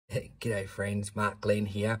G'day friends, Mark Glenn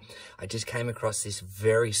here. I just came across this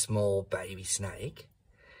very small baby snake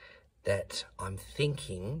that I'm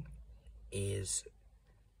thinking is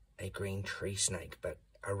a green tree snake, but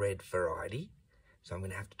a red variety. So I'm going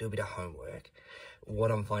to have to do a bit of homework. What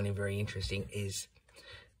I'm finding very interesting is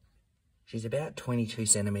she's about 22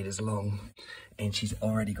 centimeters long and she's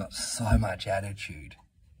already got so much attitude.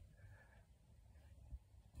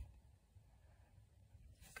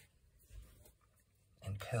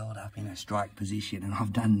 And curled up in a strike position, and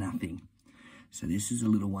I've done nothing. So this is a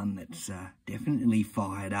little one that's definitely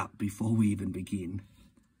fired up before we even begin.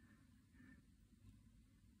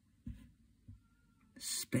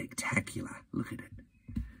 Spectacular. Look at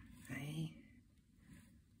it. Hey.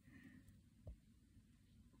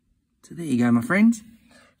 So there you go, my friends.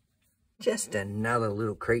 Just another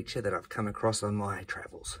little creature that I've come across on my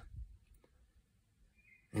travels.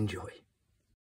 Enjoy.